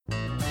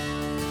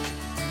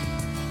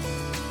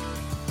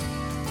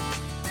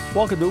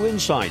Welcome to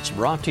Insights,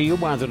 brought to you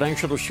by the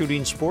National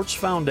Shooting Sports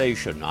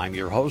Foundation. I'm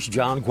your host,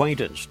 John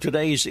Quaintance.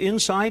 Today's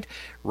Insight,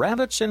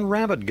 rabbits and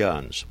rabbit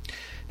guns.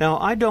 Now,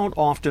 I don't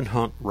often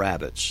hunt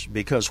rabbits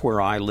because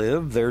where I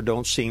live, there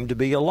don't seem to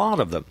be a lot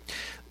of them.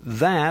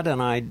 That,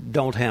 and I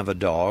don't have a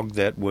dog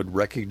that would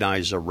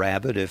recognize a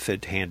rabbit if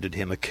it handed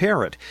him a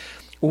carrot.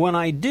 When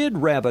I did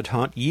rabbit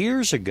hunt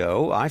years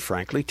ago, I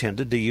frankly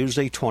tended to use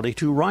a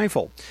 .22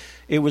 rifle.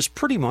 It was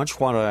pretty much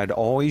what I'd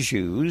always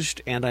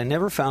used, and I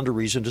never found a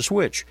reason to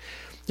switch.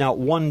 Now,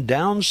 one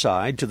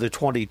downside to the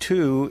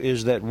 .22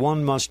 is that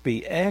one must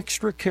be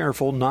extra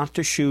careful not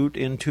to shoot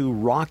into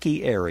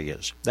rocky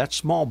areas. That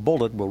small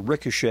bullet will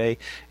ricochet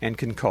and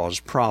can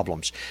cause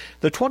problems.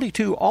 The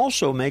 .22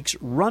 also makes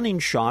running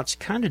shots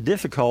kind of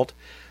difficult.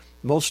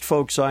 Most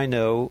folks I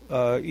know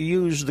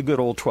use the good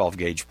old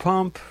 12-gauge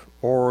pump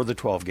or the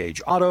 12-gauge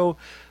auto,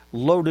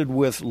 loaded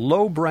with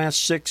low brass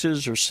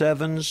 6s or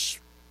 7s,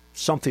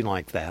 something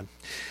like that.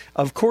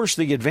 Of course,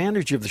 the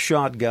advantage of the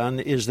shotgun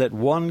is that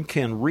one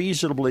can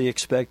reasonably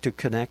expect to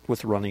connect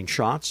with running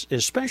shots,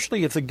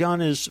 especially if the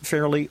gun is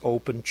fairly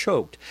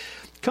open-choked.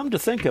 Come to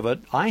think of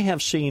it, I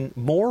have seen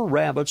more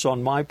rabbits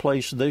on my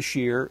place this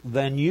year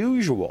than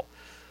usual.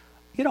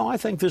 You know, I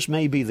think this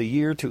may be the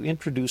year to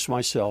introduce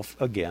myself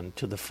again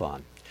to the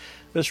fun.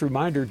 This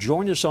reminder,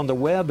 join us on the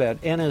web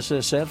at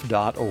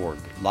nssf.org.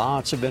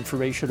 Lots of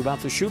information about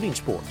the shooting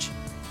sports.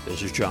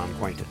 This is John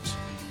Quaintance.